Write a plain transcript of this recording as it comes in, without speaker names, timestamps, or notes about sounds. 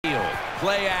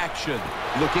play action.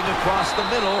 Looking across the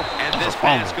middle, and this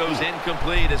pass goes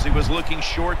incomplete as he was looking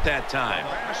short that time.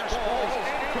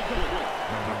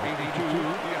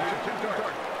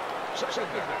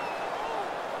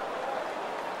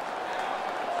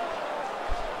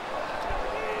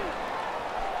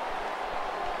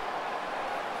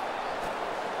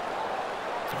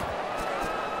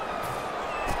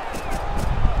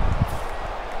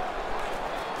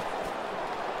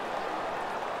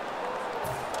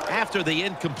 After the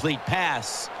incomplete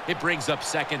pass, it brings up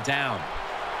second down.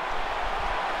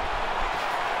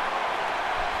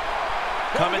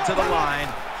 Coming to the line,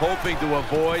 hoping to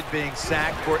avoid being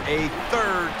sacked for a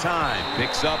third time.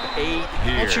 Picks up 8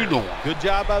 here. What you doing? Good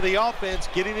job by the offense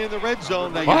getting in the red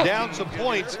zone. Now you're down some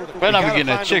points. Better not be You getting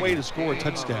gotta that find a way chicken. to score a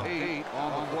touchdown.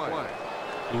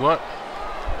 Do what?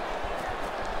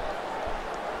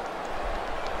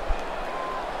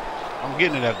 I'm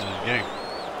getting it after this game.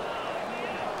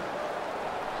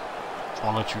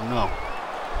 I'll let you know.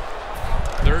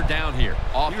 Third down here.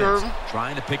 Offense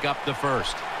trying to pick up the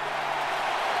first.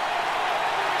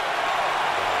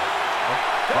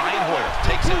 Brian Hoyer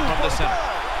takes it from the center.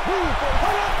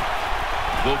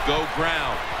 They'll go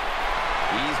ground.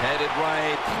 He's headed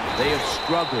right. They have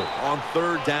struggled on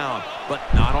third down, but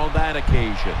not on that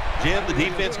occasion. Jim, the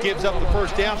defense gives up the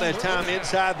first down that time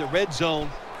inside the red zone,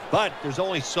 but there's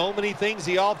only so many things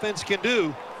the offense can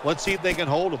do. Let's see if they can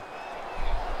hold them.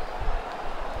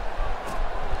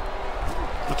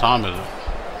 What time is it?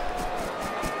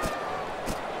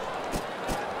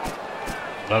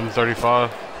 11:35.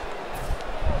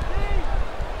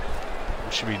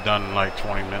 We should be done in like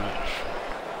 20 minutes.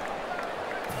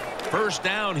 First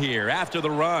down here after the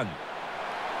run.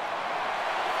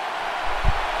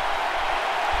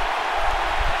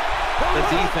 The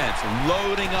defense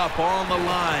loading up on the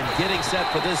line, getting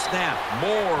set for this snap.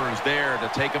 Moore's there to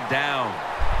take him down.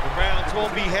 The Browns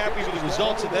won't be happy with the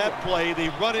results of that play. They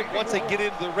run it once they get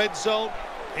into the red zone,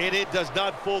 and it does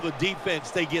not fool the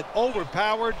defense. They get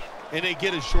overpowered, and they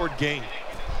get a short gain.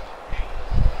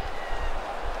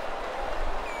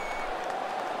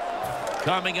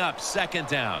 Coming up, second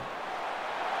down.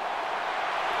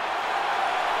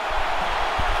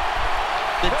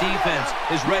 The defense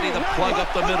is ready to plug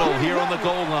up the middle here on the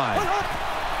goal line.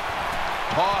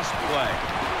 Toss play.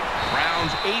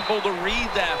 Browns able to read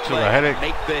that play and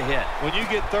make the hit. When you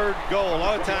get third and goal, a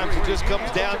lot of times it just comes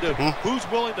down to who's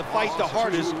willing to fight the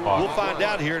hardest. We'll find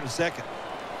out here in a second.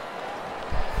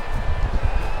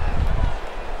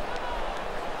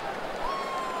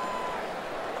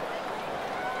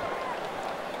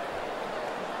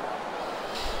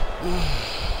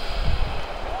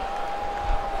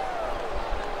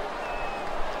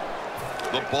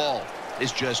 The ball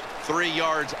is just 3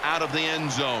 yards out of the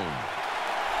end zone.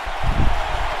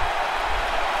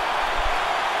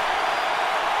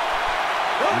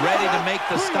 Ready to make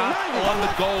the stop on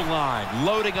the goal line.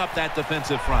 Loading up that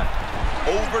defensive front.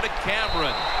 Over to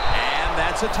Cameron. And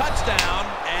that's a touchdown.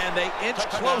 And they inch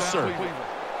closer.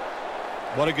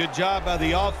 What a good job by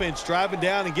the offense driving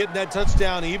down and getting that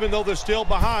touchdown. Even though they're still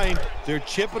behind, they're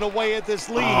chipping away at this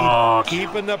lead,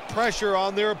 keeping the pressure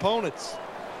on their opponents.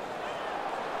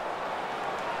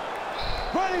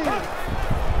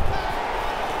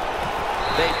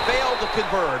 They failed to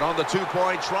convert on the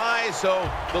two-point try, so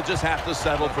they'll just have to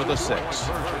settle for the 6.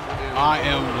 I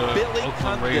am the Billy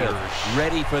Oakland Raiders.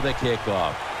 Ready for the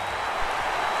kickoff.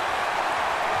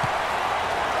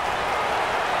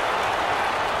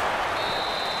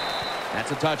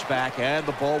 That's a touchback, and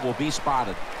the ball will be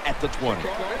spotted at the 20.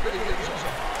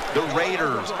 The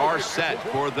Raiders are set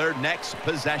for their next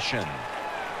possession.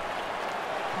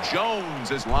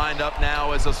 Jones is lined up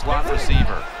now as a slot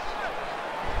receiver.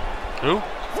 Who?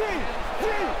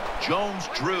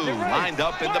 Jones-Drew lined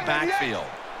up in the backfield.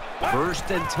 1st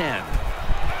and 10.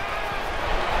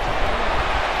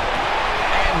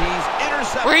 And he's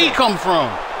intercepted. Where he come from?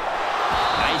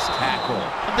 Nice tackle.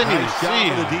 I didn't even Nice see job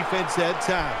him. for the defense that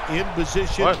time. In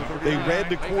position, What? they read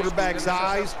the quarterback's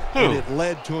eyes, Who? and it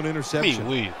led to an interception.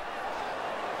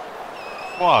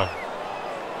 Why?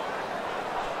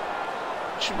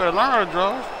 She better learn how to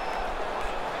drive.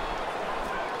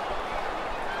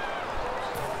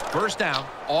 First down,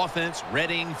 offense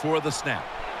readying for the snap.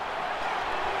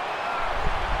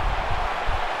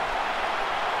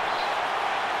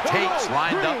 Takes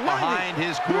lined up behind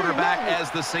his quarterback as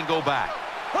the single back.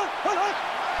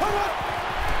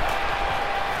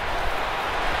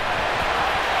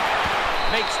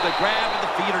 Makes the grab and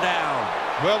the feet are down.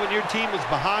 Well, when your team is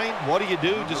behind, what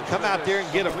do? Just come out there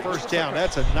and get a first down.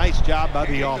 That's a nice job by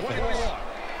the offense.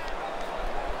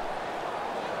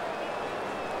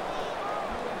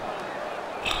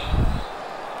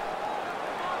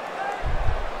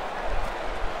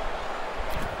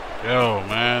 Yo,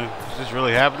 man, is this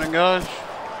really happening, guys?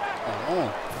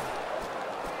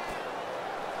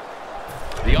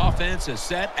 The offense is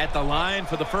set at the line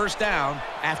for the first down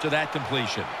after that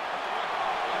completion.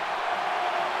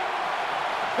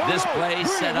 This play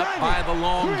set up by the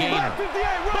long gainer.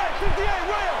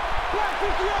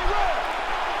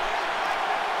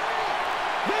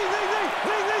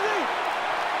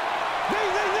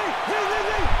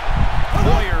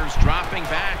 Warriors dropping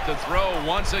back to throw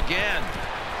once again.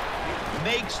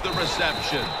 Makes the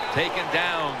reception. Taken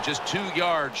down just 2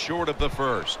 yards short of the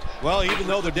first. Well, even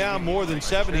though they're down more than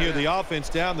 7 here, the offense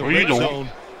down the red zone,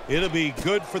 it'll be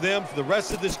good for them for the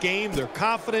rest of this game. Their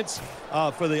confidence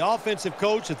for the offensive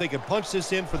coach that they can punch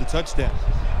this in for the touchdown.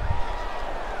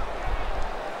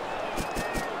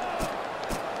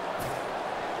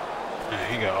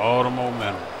 Man, he got all the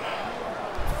momentum.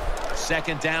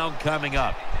 Second down coming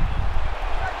up.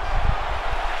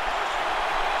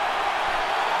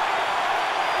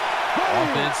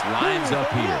 Offense lines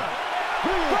up here.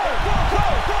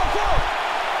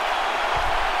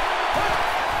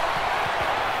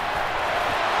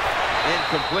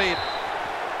 Incomplete.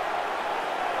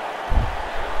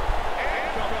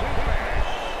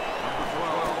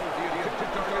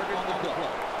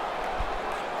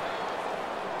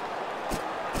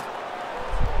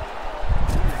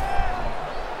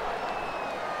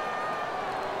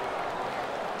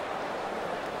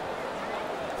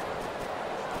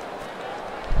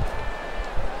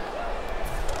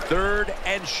 Third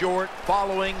and short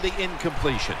following the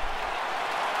incompletion.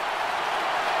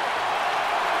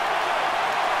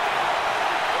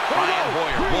 Brian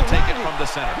Hoyer will take it from the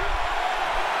center.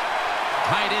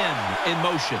 Tight end in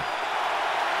motion.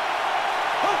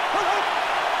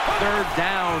 Third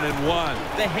down and 1.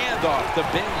 The handoff to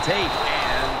Ben Tate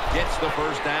and gets the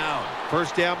first down.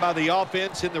 First down by the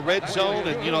offense in the red zone,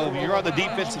 and you know, you're on the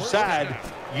defensive side.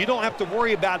 You don't have to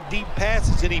worry about deep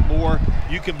passes anymore.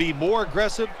 You can be more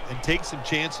aggressive and take some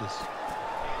chances.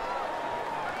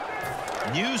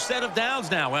 New set of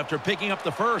downs now after picking up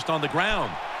the first on the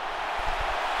ground.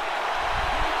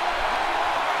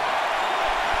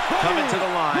 Coming to the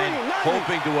line,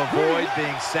 hoping to avoid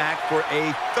being sacked for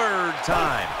a third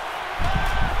time.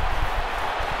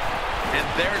 And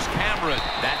there's Cameron.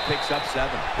 That picks up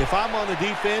 7. If I'm on the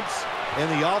defense and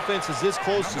the offense is this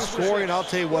close to scoring, I'll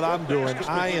tell you what I'm doing.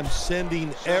 I am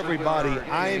sending everybody.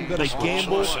 I am going to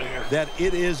gamble that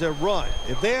it is a run.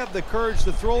 If they have the courage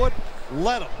to throw it,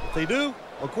 let them. If they do,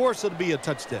 of course, it'll be a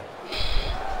touchdown.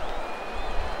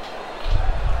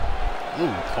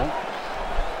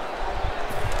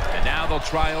 And now they'll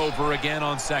try over again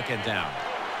on second down.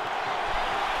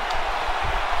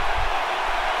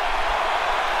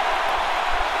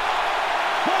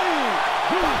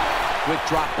 Quick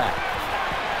drop back.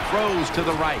 Throws to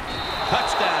the right.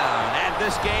 Touchdown. And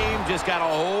this game just got a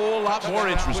whole lot more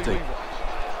interesting.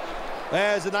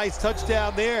 There's a nice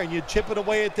touchdown there, and you're chipping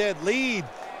away at that lead.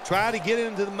 Try to get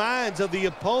into the minds of the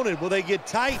opponent. Will they get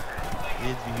tight?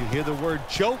 You hear the word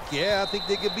choke? Yeah, I think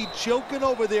they could be choking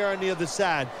over there on the other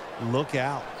side. Look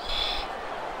out.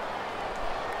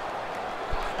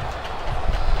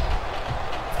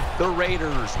 The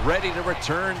Raiders ready to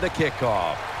return the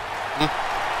kickoff.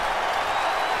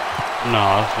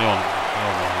 No,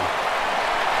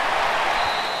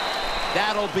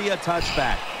 That'll be a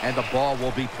touchback, and the ball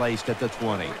will be placed at the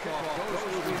 20.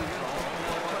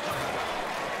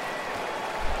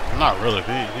 not really.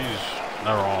 He's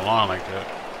never on line like that.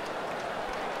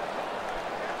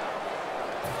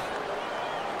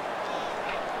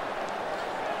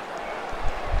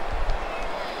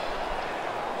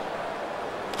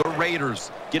 The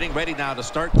Raiders getting ready now to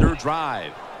start their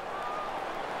drive.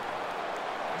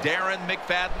 Darren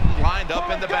McFadden lined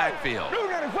up in the backfield. Blue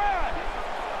 95.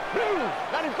 Blue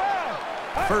 95.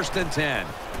 1st and 10.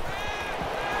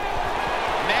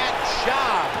 Matt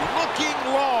Schaub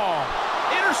looking long.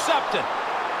 Intercepted.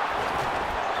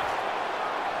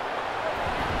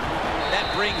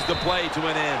 That brings the play to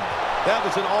an end. That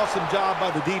was an awesome job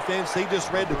by the defense. They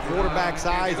just read the quarterback's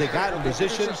eyes. They got in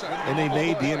position, and they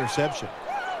made the interception.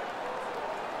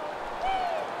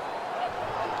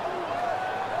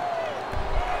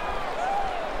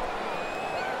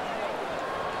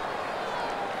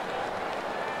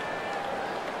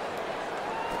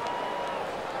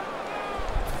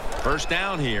 First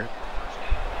down here.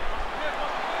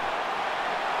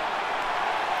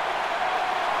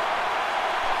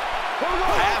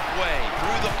 Halfway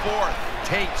through the 4th.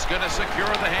 Tate's going to secure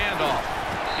the handoff.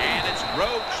 And it's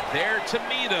Roach there to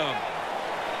meet him.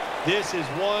 This is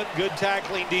one good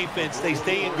tackling defense. They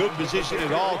stay in good position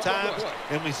at all times,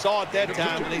 and we saw it that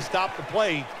time when they stopped the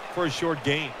play for a short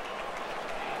gain.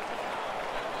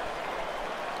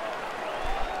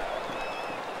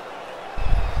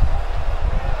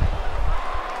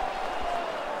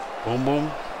 Boom,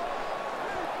 boom.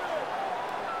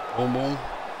 Boom, boom.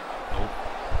 Nope.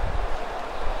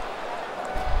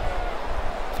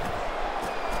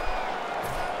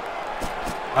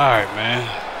 All right, man.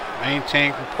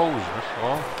 Maintain composure, that's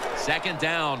all. Second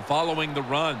down following the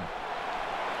run.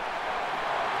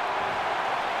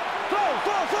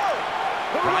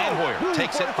 Brian Hoyer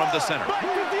takes it from the center.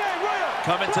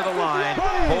 Coming to the line,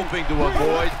 hoping to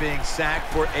avoid being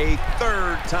sacked for a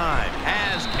third time.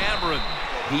 Has Cameron.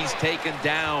 He's taken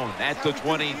down at the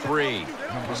 23.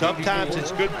 Sometimes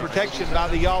it's good protection by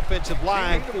the offensive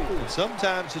line, and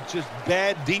sometimes it's just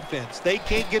bad defense. They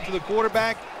can't get to the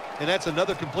quarterback, and that's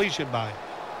another completion by him.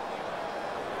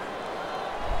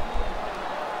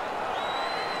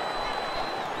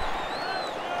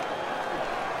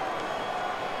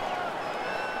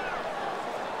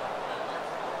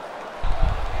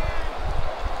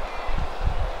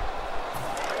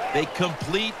 They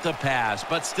complete the pass,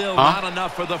 but still not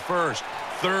enough for the first.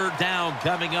 Third down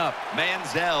coming up.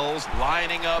 Manziel's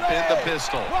lining up in the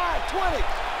pistol.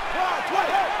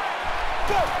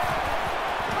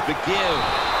 The give.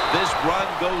 This run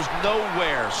goes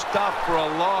nowhere. Stopped for a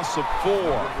loss of 4.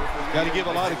 Got to give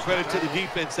a lot of credit to the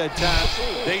defense that time.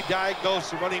 They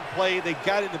diagnosed the running play. They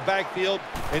got in the backfield,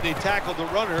 and they tackled the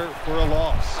runner for a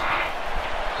loss.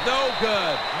 No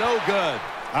good. No good.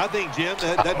 I think, Jim,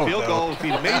 that field goal, if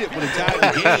he'd made it, would have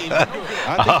tied the game.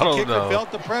 I think the kicker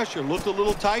felt the pressure, looked a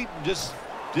little tight, and just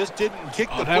didn't kick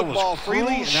the football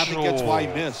freely, and I think that's why he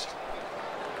missed.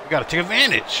 You got to take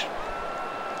advantage.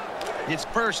 It's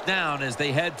first down as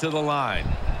they head to the line.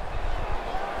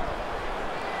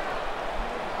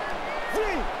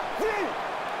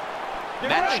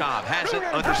 Matt Schaub has it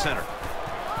under center.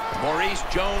 Maurice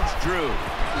Jones-Drew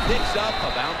picks up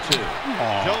about 2.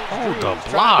 Oh, the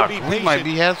block. We might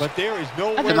be having. But there is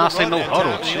no. I did not say no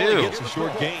huddle. Chill. Gets a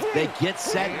short gain. They get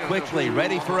set quickly,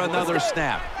 ready for another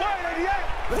snap.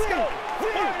 Let's go.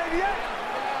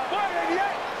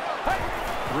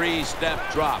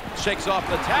 3-step drop, shakes off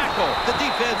the tackle. The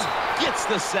defense gets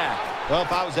the sack. Well,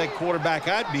 if I was that quarterback,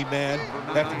 I'd be mad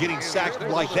after getting sacked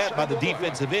like that by the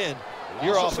defensive end.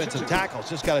 Your offensive tackle's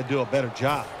just got to do a better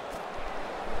job.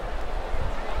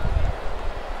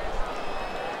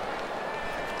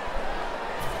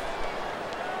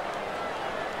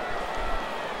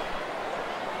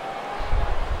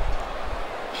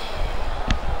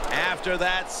 After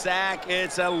that sack,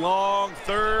 it's a long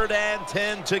 3rd and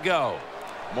 10 to go.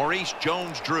 Maurice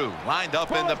Jones-Drew lined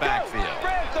up in the backfield.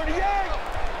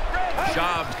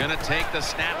 Schaub's going to take the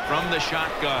snap from the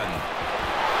shotgun.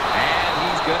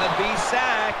 And he's going to be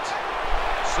sacked.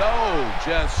 So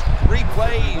just 3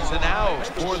 plays and out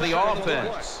for the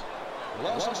offense.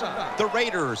 The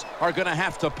Raiders are going to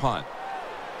have to punt.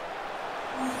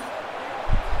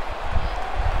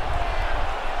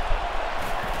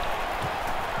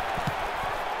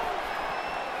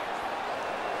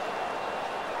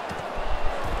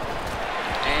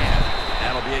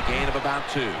 A gain of about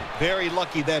 2. Very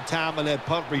lucky that time on that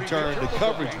punt return. The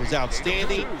coverage was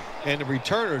outstanding, and the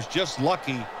returner's just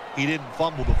lucky he didn't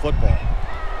fumble the football.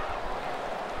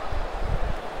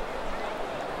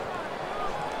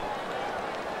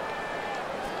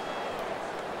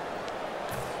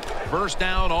 First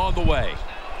down on the way.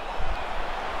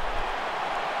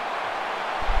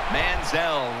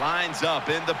 Manziel lines up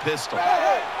in the pistol.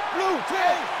 Blue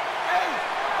team.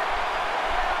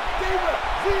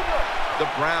 The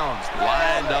Browns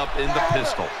lined up in the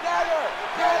pistol.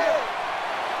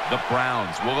 The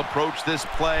Browns will approach this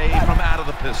play from out of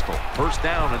the pistol. First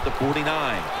down at the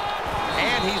 49.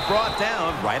 And he's brought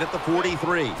down right at the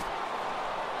 43.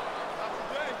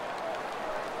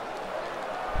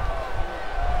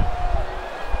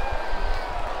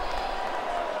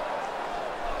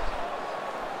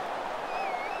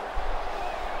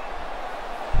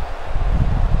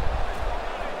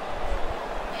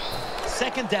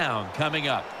 Second down coming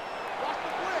up.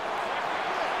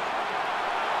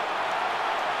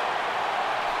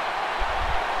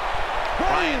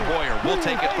 Brian Hoyer will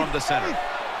take it from the center.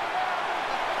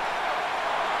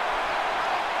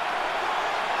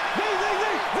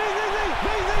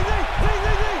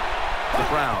 The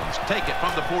Browns take it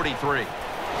from the 43. And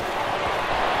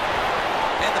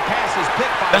the pass is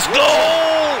picked by Let's go!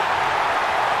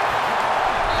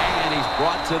 And he's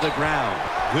brought to the ground.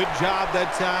 Good job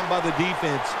that time by the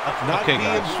defense. Not being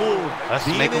fooled.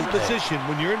 Being in position.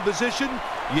 When you're in position,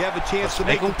 you have a chance to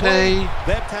make the play.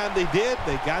 That time they did.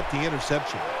 They got the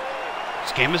interception.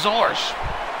 This game is ours.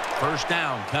 First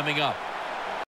down coming up.